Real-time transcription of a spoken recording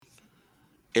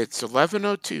It's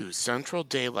 11:02 Central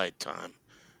Daylight Time,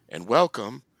 and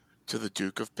welcome to the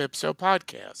Duke of Pipso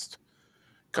podcast,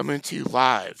 coming to you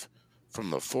live from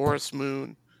the forest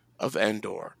moon of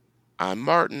Endor. I'm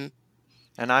Martin,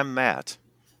 And I'm Matt.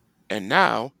 and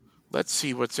now let's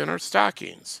see what's in our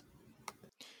stockings.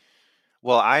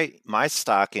 Well, my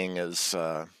stocking is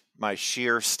my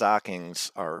sheer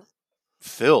stockings are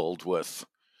filled with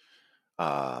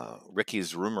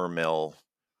Ricky's Rumor Mill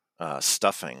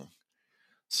stuffing. Oh,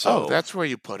 So, that's where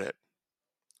you put it.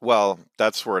 well,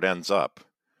 that's where it ends up.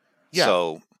 Yeah.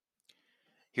 So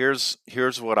here's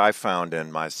what I found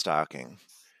in my stocking: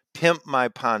 Pimp My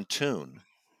Pontoon.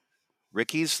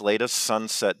 Ricky's latest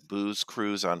sunset booze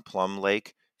cruise on Plum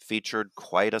Lake featured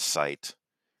quite a sight.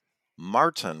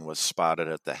 Martin was spotted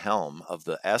at the helm of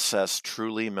the SS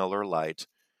Truly Miller Lite,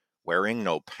 wearing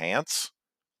no pants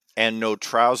and no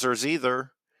trousers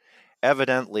either.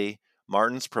 Evidently,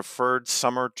 Martin's preferred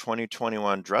summer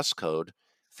 2021 dress code,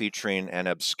 featuring an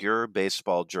obscure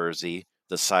baseball jersey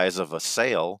the size of a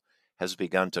sail, has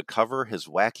begun to cover his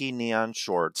wacky neon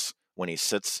shorts when he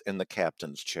sits in the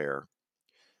captain's chair.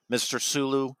 Mr.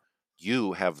 Sulu,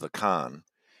 you have the con.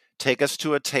 Take us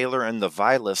to a tailor in the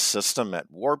Vilas system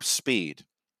at warp speed.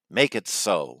 Make it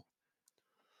so.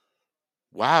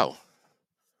 Wow.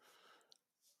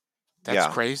 That's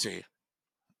Yeah, crazy.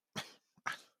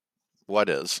 what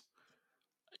is?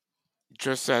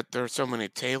 Just that there's so many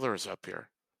tailors up here.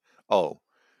 Oh,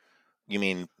 you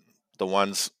mean the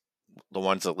ones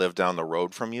that live down the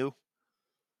road from you?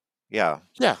 Yeah.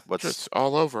 Yeah, What's just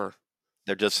all over.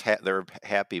 they're just they're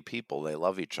happy people. They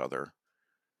love each other.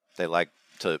 They like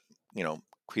to, you know,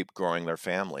 keep growing their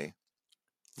family.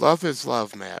 Love is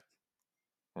love, Matt.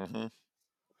 Hmm.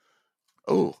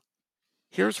 Oh,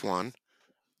 here's one.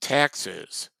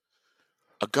 Taxes.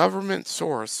 A government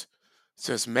source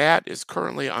says Matt is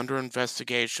currently under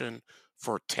investigation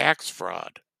for tax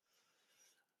fraud.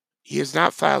 He has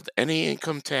not filed any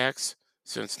income tax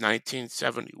since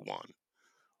 1971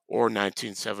 or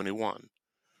 1971.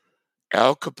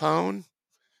 Al Capone,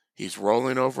 he's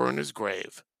rolling over in his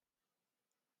grave.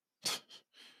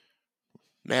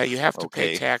 Matt, you have to pay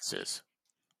Okay. taxes.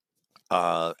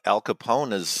 Al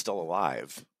Capone is still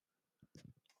alive.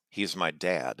 He's my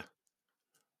dad.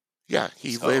 Yeah,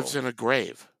 he lives So, in a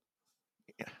grave.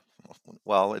 yeah,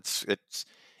 well, it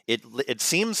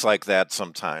seems like that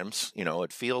sometimes.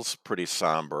 It feels pretty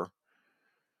somber.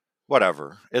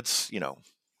 Whatever.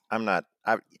 I'm not.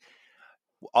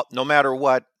 No matter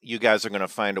what, you guys are going to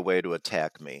find a way to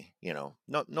attack me.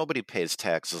 Nobody pays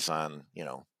taxes on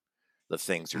the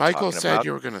things you're Michael talking said about.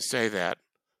 you were going to say that.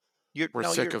 You're We're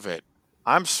no, sick you're. of it.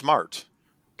 I'm smart,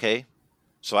 okay?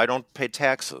 So I don't pay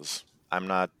taxes. I'm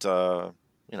not.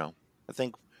 You know, I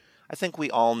think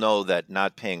we all know that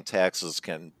not paying taxes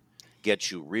can get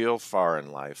you real far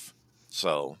in life.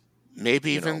 So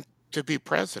Maybe you know, even to be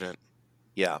president.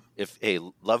 yeah. If hey,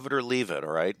 love it or leave it.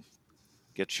 All right.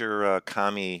 Get your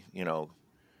commie,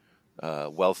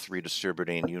 wealth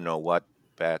redistributing, what,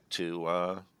 back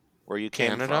to where you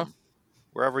came Canada? from,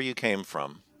 wherever you came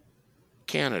from,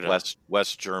 Canada.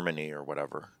 West Germany or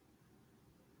whatever.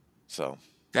 So,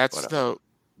 That's whatever. the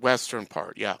western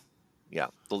part. Yeah, Yeah,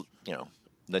 the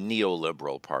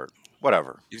neoliberal part.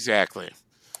 Whatever. exactly.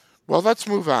 Well, let's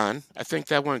move on. I think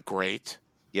that went great.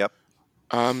 Yep.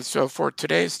 So for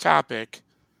today's topic,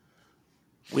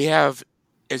 we have,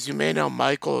 as you may know,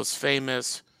 Michael is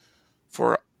famous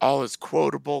for all his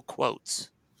quotable quotes.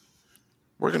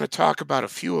 We're going to talk about a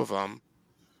few of them,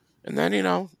 and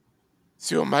then,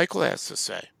 see what Michael has to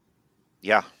say.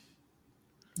 Yeah.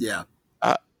 Yeah.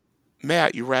 Uh,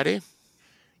 Matt, you ready?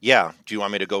 Yeah. Do you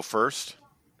want me to go first?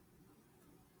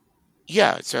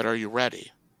 Yeah, I said, are you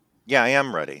ready? Yeah, I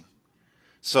am ready. Yeah,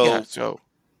 So, so,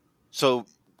 so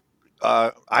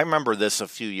I remember this a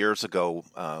few years ago.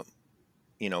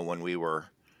 When we were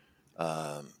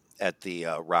at the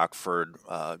Rockford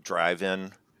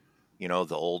Drive-In. The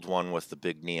old one with the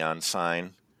big neon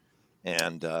sign,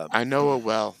 and I know it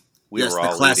well. we Yes, were the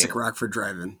all classic eating. Rockford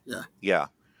Drive-In. Yeah.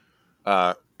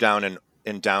 Yeah, down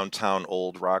in downtown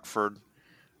Old Rockford.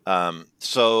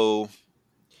 So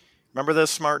remember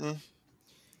this, Martin?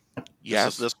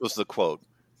 Yes, This was the quote.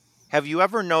 Have you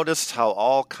ever noticed how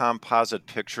all composite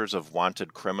pictures of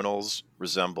wanted criminals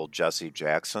resemble Jesse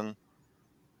Jackson?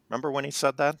 Remember when he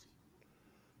said that?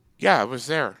 yeah, I was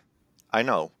there. I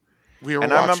know. We were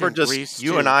And I remember watching just Grease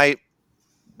you and 2. I,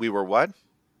 we were what?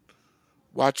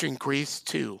 Watching Grease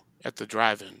 2 at the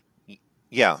drive-in.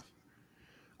 Yeah.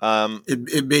 Um,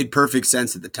 It made perfect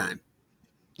sense at the time.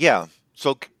 yeah.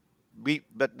 So we,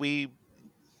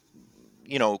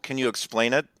 can you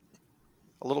explain it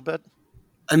a little bit?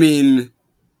 I mean,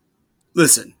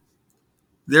 Listen,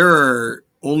 there are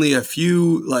only a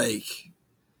few like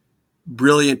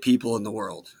brilliant people in the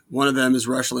world. One of them is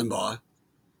Rush Limbaugh.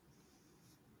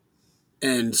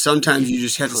 And sometimes you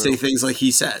just have to say True. things like he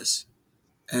says.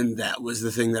 And that was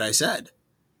the thing that I said.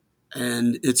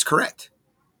 And it's correct.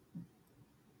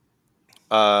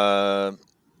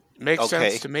 Makes sense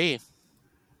Okay. to me.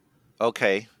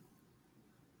 Okay.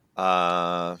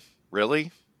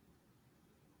 Really?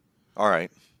 All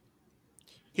right.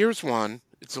 Here's one.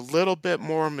 It's a little bit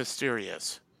more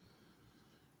mysterious.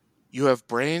 You have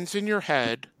brains in your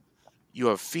head. You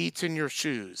have feet in your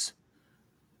shoes.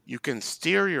 You can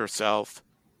steer yourself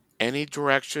any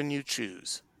direction you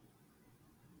choose.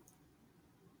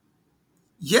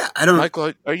 Yeah, I don't.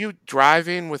 Michael, are you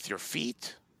driving with your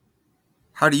feet?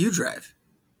 How do you drive?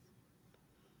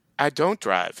 I don't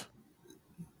drive.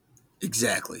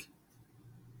 Exactly.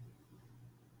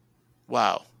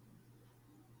 Wow.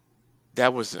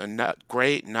 That was a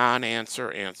great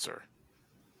non-answer answer.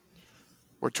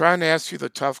 We're trying to ask you the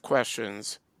tough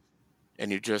questions,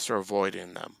 and you just are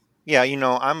avoiding them. Yeah, you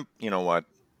know what?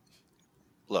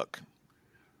 Look,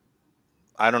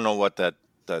 I don't know what that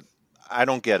I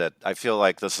don't get it. I feel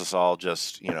like this is all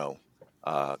just,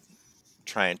 uh,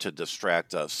 trying to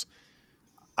distract us.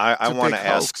 I It's a want big to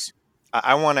ask hoax.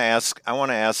 I want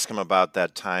to ask him about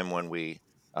that time when we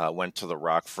went to the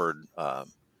Rockford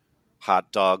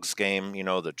hot dogs game,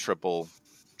 the triple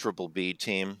B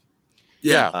team.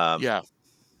 Yeah. Yeah, Um, yeah.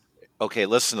 okay,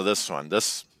 listen to this one.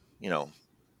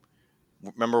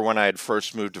 Remember when I had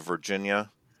first moved to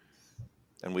Virginia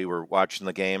and we were watching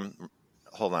the game?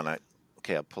 Hold on,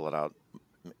 I'll pull it out.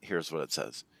 Here's what it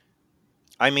says.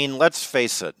 I mean, let's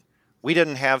face it. We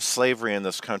didn't have slavery in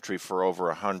this country for over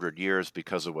 100 years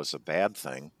because it was a bad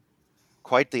thing.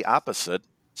 Quite the opposite.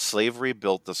 Slavery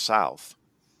built the South.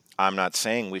 I'm not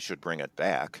saying we should bring it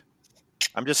back.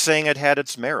 I'm just saying it had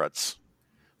its merits.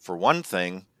 For one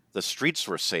thing, the streets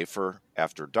were safer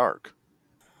after dark.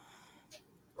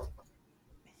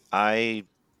 I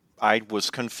was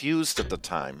confused at the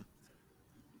time.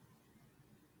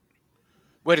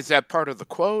 Wait, is that part of the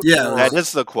quote Yeah. That or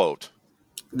is the quote.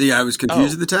 I was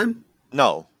confused oh, at the time.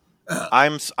 No, Uh,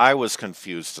 I was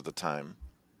confused at the time.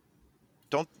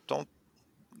 Don't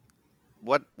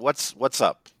what's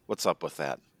up? What's up with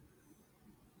that?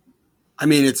 I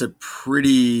mean, it's a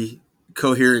pretty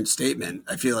coherent statement.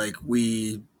 I feel like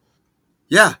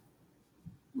yeah.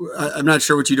 I'm not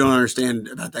sure what you don't understand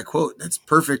about that quote. That's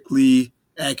perfectly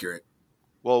accurate.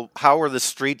 Well, how were the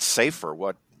streets safer?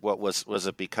 What was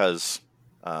it because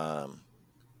um,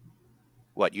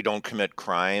 what you don't commit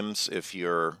crimes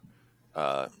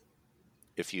uh,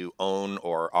 if you own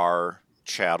or are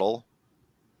chattel?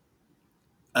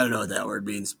 I don't know what that word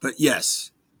means, but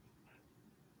yes.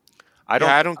 I yeah, don't.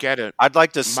 I don't get it, I'd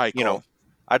like to Michael.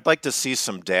 I'd like to see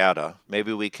some data.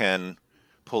 Maybe we can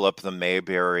pull up the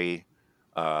Mayberry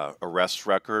arrest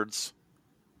records.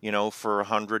 For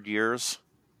 100 years.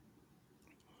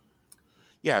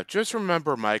 Yeah, just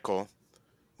remember, Michael,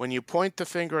 when you point the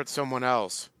finger at someone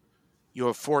else, you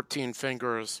have 14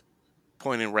 fingers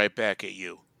pointing right back at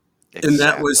you. And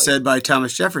that was Exactly. said by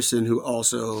Thomas Jefferson, who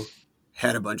also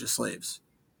had a bunch of slaves.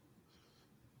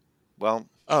 Well,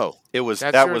 Oh, that's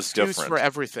that your was excuse for different,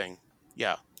 everything.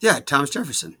 Yeah. Yeah, Thomas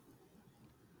Jefferson.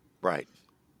 right?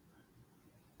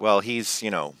 Well, he's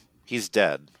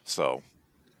dead. So,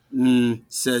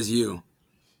 Says you.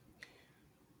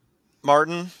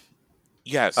 Martin.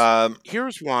 Yes. Um.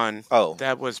 Here's one Oh.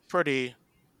 that was pretty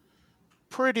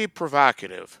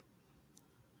provocative.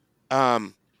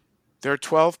 Um, they're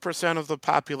 12% of the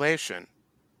population.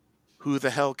 Who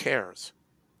the hell cares?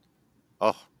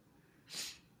 Oh.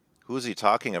 Who's he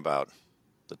talking about?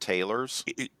 The Taylors?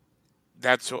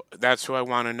 That's who I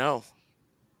want to know.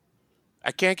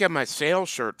 I can't get my sales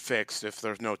shirt fixed if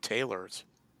there's no tailors.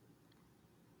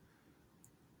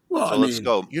 Well, So I let's mean,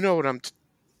 go. You know what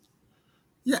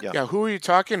yeah. Yeah. Yeah, who are you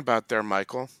talking about there,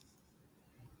 Michael?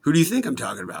 Who do you think I'm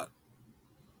talking about?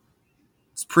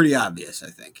 It's pretty obvious, I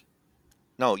think.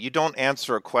 No, you don't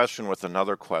answer a question with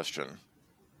another question.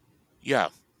 Yeah,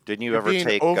 Didn't you you're ever being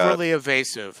take overly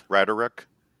evasive. rhetoric?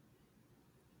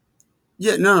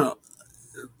 Yeah, no.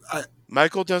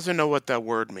 Michael doesn't know what that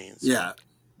word means. Yeah.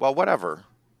 Well, whatever.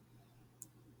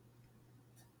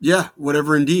 Yeah,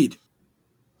 whatever indeed.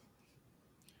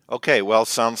 Okay. Well,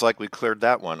 sounds like we cleared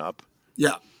that one up.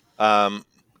 Yeah. Um.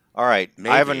 All right.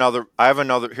 Maybe. I have another.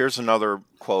 Here's another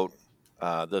quote.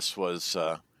 This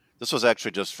was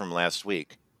actually just from last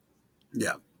week.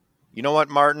 Yeah. You know what,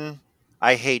 Martin?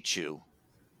 I hate you.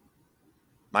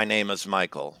 My name is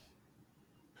Michael.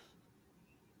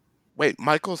 Wait,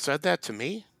 Michael said that to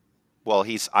me Well,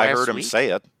 I heard last him week? say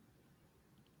it.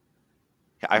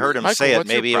 I heard him Michael, say it. what's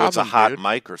your Maybe it was a problem, hot dude?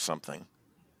 mic or something.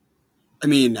 I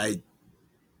mean,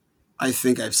 I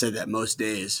think I've said that most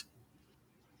days.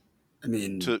 I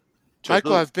mean, To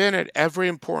Michael, who? I've been at every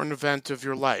important event of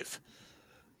your life.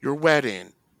 Your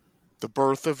wedding, the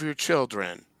birth of your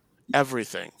children,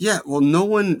 everything. yeah, well, no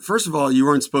one, first of all, you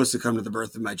weren't supposed to come to the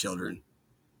birth of my children.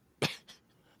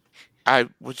 I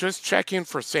was just checking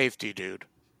for safety, dude.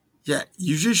 Yeah,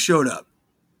 you just showed up.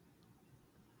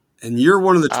 And you're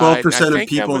one of the I 12% of think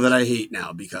people that I hate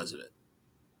now because of it.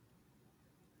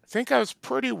 I think I was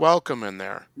pretty welcome in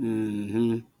there.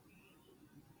 Mm-hmm.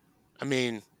 I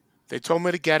mean, they told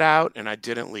me to get out, and I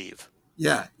didn't leave.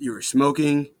 Yeah, you were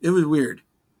smoking. It was weird.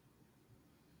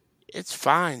 It's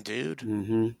fine, dude.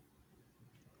 Mm-hmm.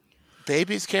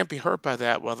 Babies can't be hurt by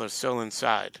that while they're still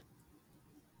inside.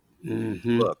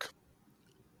 Mm-hmm. Look,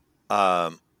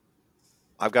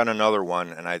 I've got another one,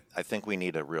 and I think we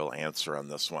need a real answer on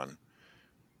this one.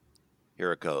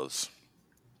 Here it goes.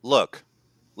 Look,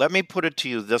 let me put it to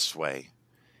you this way.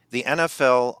 The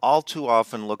NFL all too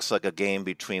often looks like a game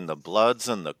between the Bloods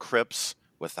and the Crips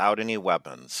without any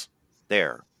weapons.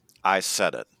 There, I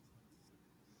said it.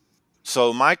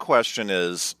 So my question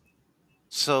is,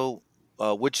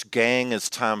 which gang is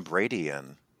Tom Brady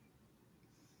in,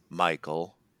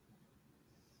 Michael?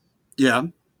 Yeah.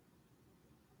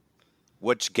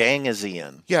 Which gang is he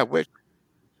in? Yeah,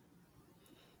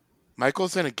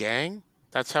 Michael's in a gang?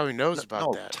 That's how he knows about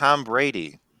No, that. Tom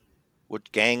Brady.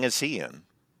 Which gang is he in?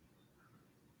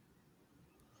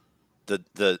 The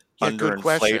Yeah, good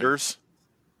underinflators?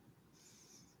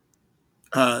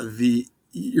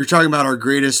 You're talking about our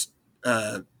greatest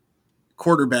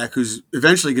quarterback, who's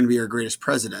eventually going to be our greatest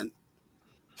president.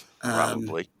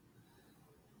 Probably.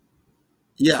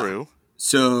 Yeah. True.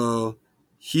 So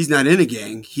he's not in a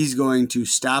gang. He's going to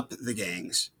stop the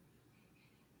gangs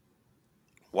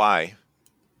Why?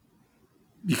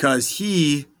 because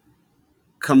he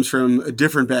comes from a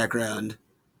different background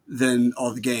than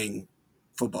all the gang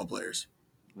football players.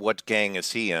 What gang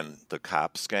is he in? The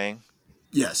cops gang?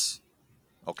 Yes.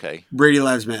 Okay. Brady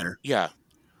Lives Matter. Yeah.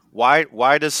 Why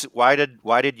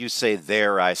did you say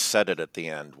there I said it at the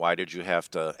end? Why did you have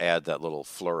to add that little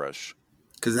flourish?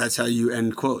 Because that's how you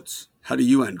end quotes. How do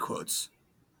you end quotes?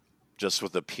 Just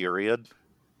with a period?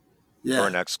 Yeah. Or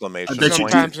an exclamation bet you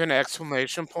point? Sometimes an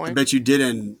exclamation I point. bet you did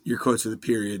end your quotes with a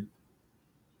period.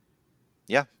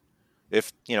 Yeah.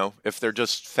 If they're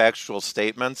just factual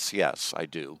statements, yes, I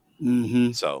do.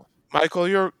 Mm-hmm. So, Michael,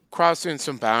 you're crossing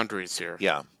some boundaries here.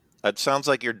 yeah. It sounds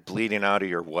like you're bleeding out of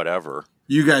your whatever.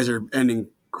 You guys are ending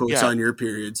quotes Yeah. on your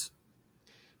periods.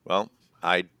 Well,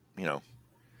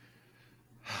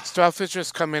 Stuff is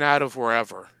just coming out of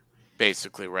wherever,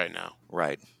 basically, right now.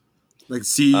 right. Like,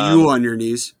 see you on your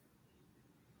knees.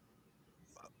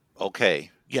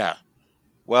 Okay. Yeah.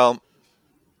 Well,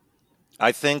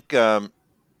 I think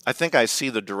I see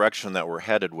the direction that we're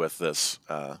headed with this,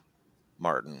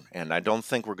 Martin, and I don't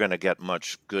think we're going to get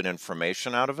much good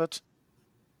information out of it.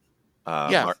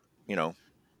 Yeah.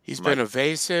 He's been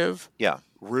evasive, yeah,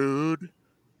 rude,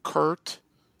 curt,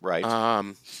 right.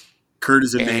 Kurt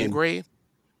is a name. angry.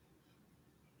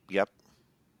 Yep.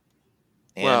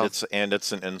 And Well- it's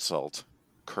an insult,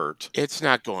 Kurt. It's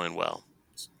not going well.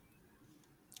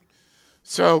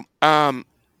 So,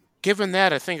 given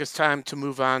that, I think it's time to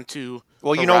move on to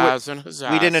Well, you know what? Haraz and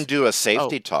Hazaz. We didn't do a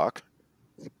safety talk.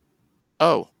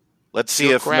 Oh, Let's see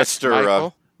you're if correct,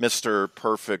 Michael. Mr.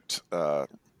 Perfect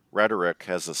Rhetoric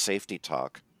has a safety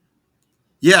talk.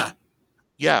 Yeah.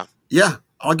 Yeah. Yeah.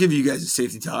 I'll give you guys a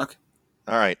safety talk.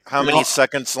 All right. How many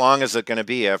seconds long is it going to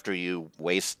be after you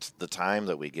waste the time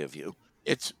that we give you?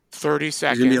 It's 30 There's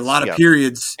seconds. going to be a lot of Yeah.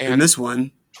 periods in And- this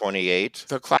one. 28,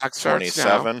 The clock starts now.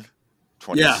 27,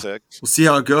 26, We'll see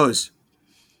how it goes.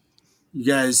 You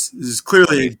guys, this is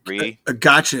clearly 23, a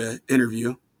gotcha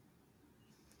interview.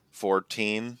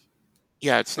 14,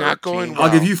 Yeah, it's not 13. going well.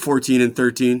 I'll give you 14 and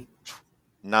 13.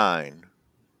 9,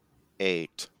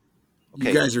 8. Okay.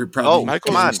 You guys are probably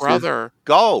Michael's come on. brother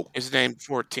Go. is named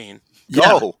 14.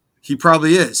 Yeah, Go. he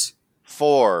probably is.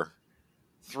 4,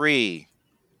 3,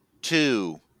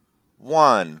 2,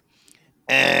 1.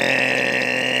 All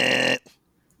That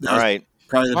was right.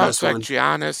 probably the Wow, best it's like one.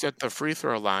 Giannis at the free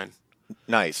throw line.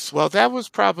 Nice. Well, that was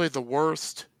probably the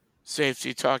worst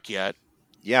safety talk yet.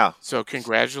 Yeah. So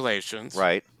congratulations.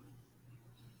 Right.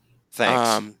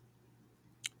 Thanks.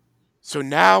 So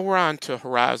now we're on to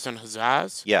Haraz and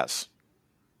Hazaz. Yes.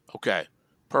 Okay,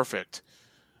 perfect.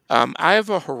 I have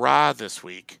a hurrah this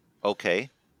week, Okay.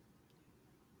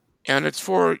 and it's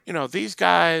for, these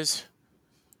guys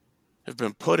have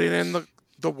been putting in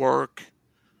the work,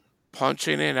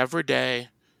 punching in every day,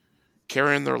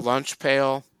 carrying their lunch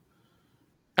pail,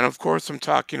 And of course, I'm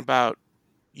talking about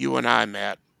you and I,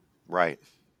 Matt. Right.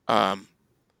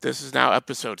 This is now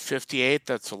episode 58.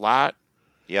 That's a lot.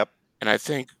 Yep. And I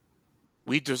think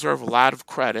we deserve a lot of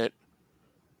credit,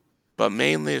 but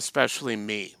mainly, especially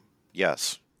me.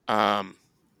 Yes.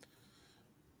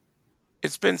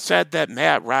 It's been said that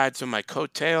Matt rides on my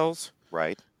coattails,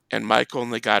 Right. and Mike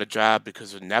only got a job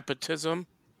because of nepotism.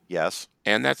 Yes.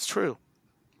 And that's true.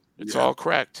 It's Yeah. all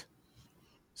correct.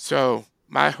 So,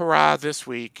 my hurrah this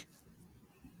week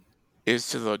is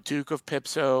to the Duke of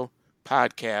Pipso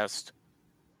podcast,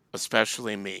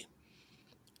 especially me.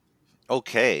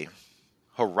 Okay.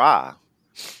 Hurrah.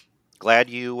 Glad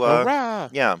you, Hurrah!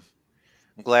 yeah.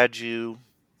 I'm glad you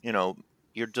know,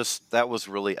 that was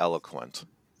really eloquent.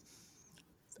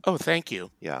 Oh, thank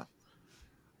you. Yeah.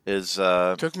 Is,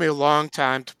 Took me a long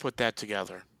time to put that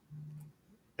together.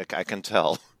 I can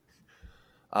tell.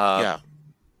 Yeah.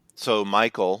 So,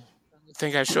 Michael, I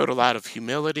think I showed a lot of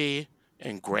humility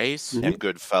and grace. Mhm. and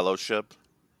good fellowship.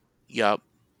 Yup.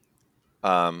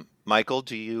 Michael,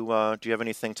 do you have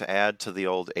anything to add to the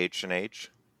old H&H?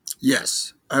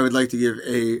 Yes, I would like to give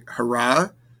a hurrah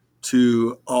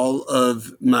to all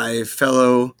of my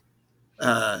fellow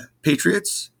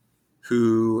patriots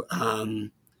who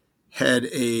had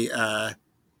a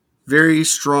very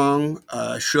strong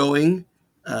showing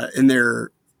in their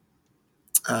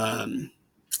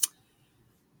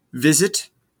visit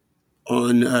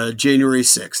on January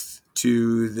 6th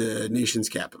to the nation's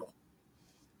capital.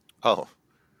 Oh,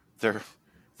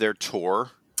 their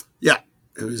tour. Yeah,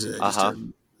 it was just Uh-huh.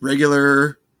 a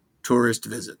regular tourist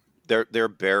visit. Their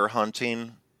bear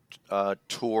hunting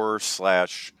tour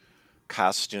 /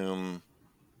 costume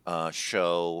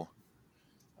show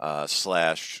 /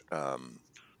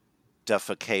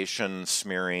 defecation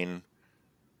smearing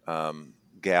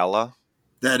gala.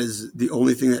 That is the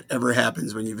only thing that ever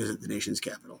happens when you visit the nation's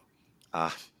capital.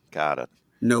 Ah, got it.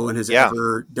 No one has Yeah.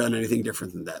 ever done anything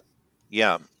different than that.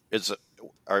 Yeah.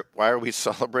 Why are we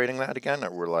celebrating that again? Or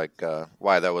we're like,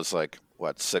 why? That was like,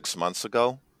 what, 6 months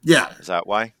ago? Yeah, Is that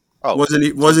why? Oh, wasn't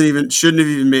even shouldn't have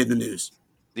even made the news.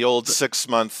 the old 6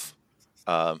 month,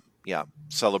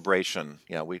 celebration.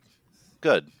 Yeah,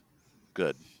 good.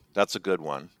 That's a good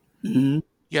one. Mm-hmm.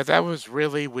 Yeah, that was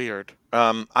really weird.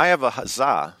 I have a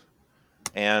huzzah,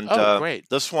 and Great.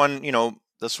 this one,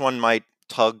 this one might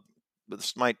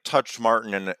touch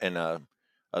Martin in a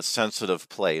sensitive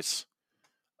place,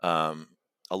 a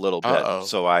little bit. Uh-oh.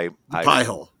 So I Pie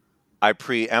hole. I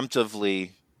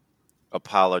preemptively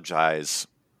apologize,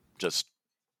 just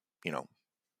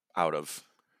out of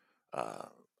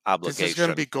obligation. This is going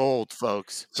to be gold,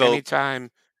 folks. So-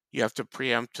 Anytime you have to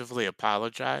preemptively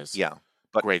apologize, Yeah,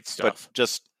 but great stuff. But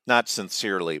just not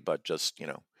sincerely, but just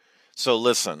So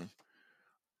listen,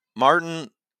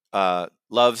 Martin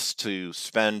loves to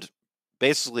spend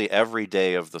basically every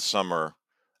day of the summer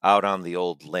out on the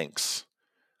old links.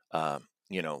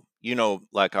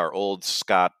 Like our old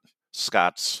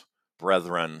Scots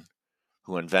brethren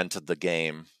who invented the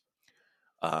game.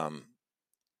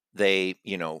 They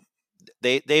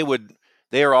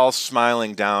are all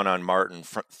smiling down on Martin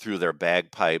through their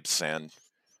bagpipes and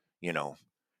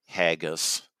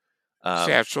haggis.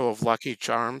 Satchel of Lucky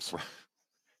Charms.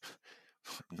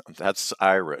 That's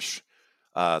Irish.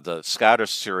 The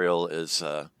Scottish cereal is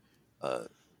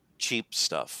cheap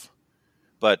stuff.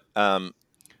 But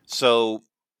so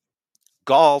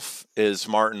golf is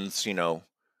Martin's,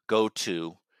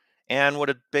 go-to. And what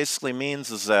it basically means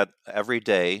is that every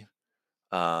day,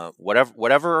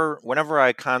 whenever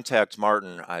I contact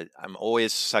Martin, I'm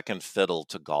always second fiddle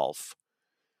to golf.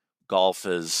 Golf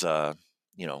is,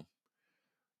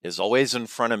 is always in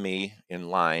front of me in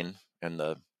line, and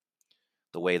the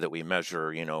way that we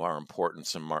measure, our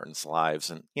importance in Martin's lives.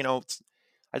 And,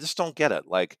 I just don't get it.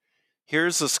 Like,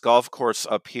 here's this golf course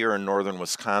up here in northern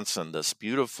Wisconsin, this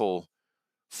beautiful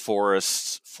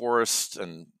forests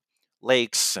and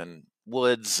lakes and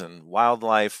woods and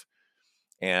wildlife.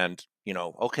 And,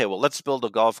 okay, well, let's build a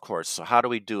golf course. So how do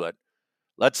we do it?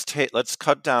 Let's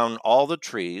cut down all the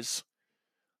trees.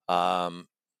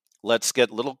 Let's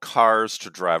get little cars to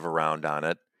drive around on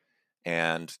it.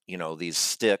 And, these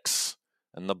sticks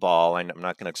and the ball. I'm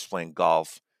not going to explain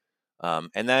golf.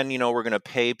 And then, we're going to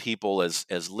pay people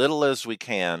as little as we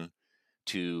can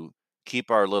to keep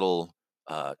our little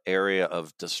area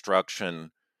of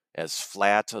destruction as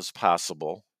flat as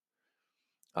possible.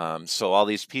 So all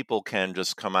these people can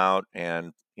just come out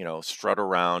and, strut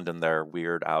around in their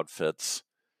weird outfits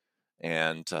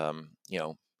and,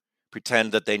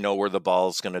 pretend that they know where the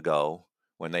ball's going to go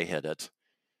when they hit it.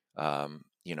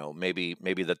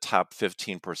 Maybe the top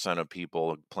 15% of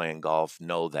people playing golf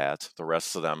know that. The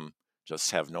rest of them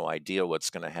just have no idea what's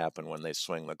going to happen when they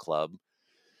swing the club.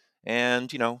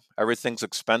 And, everything's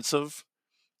expensive.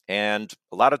 And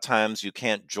a lot of times you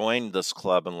can't join this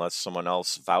club unless someone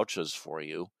else vouches for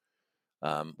you,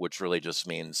 which really just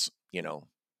means,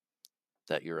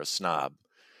 that you're a snob.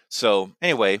 So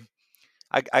anyway,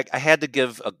 I had to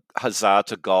give a huzzah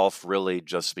to golf really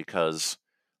just because,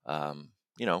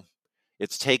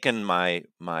 it's taken my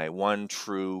one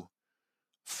true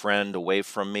friend away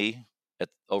from me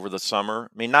over the summer.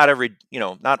 I mean,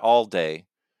 not all day,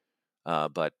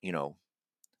 but,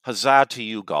 huzzah to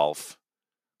you, golf.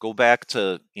 Go back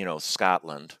to,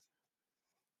 Scotland.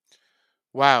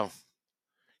 Wow.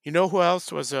 You know who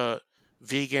else was a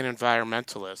vegan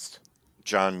environmentalist?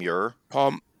 John Muir.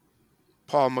 Paul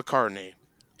McCartney.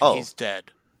 Oh. He's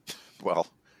dead. Well,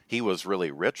 he was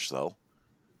really rich, though.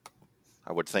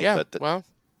 I would think well,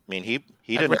 I mean, he I'd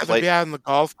didn't rather play. be out on the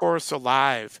golf course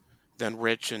alive than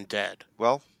rich and dead.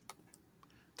 Well,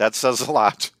 that says a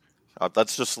lot.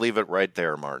 Let's just leave it right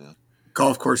there, Martin.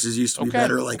 Golf courses used to be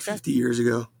better 50 years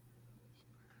ago.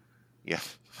 Yeah,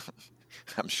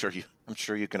 I'm sure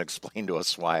you can explain to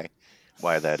us why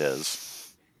that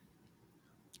is.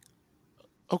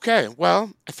 Okay,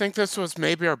 well, I think this was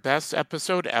maybe our best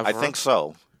episode ever. I think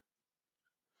so.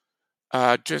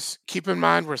 Just keep in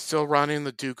mind we're still running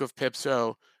the Duke of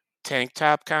Pipso tank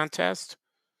top contest.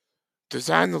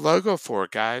 Design the logo for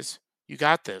it, guys. You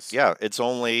got this. Yeah, it's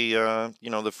only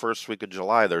the first week of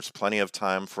July. There's plenty of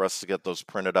time for us to get those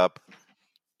printed up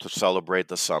to celebrate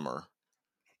the summer.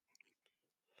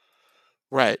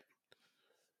 Right.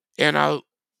 And I'll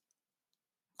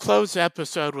close the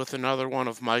episode with another one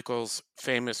of Michael's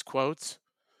famous quotes.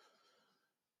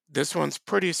 This one's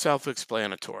pretty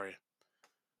self-explanatory.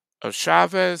 A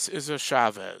Chavez is a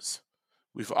Chavez.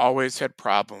 We've always had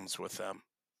problems with them.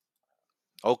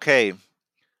 Okay.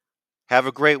 Have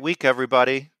a great week,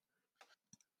 everybody.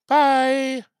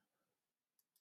 Bye.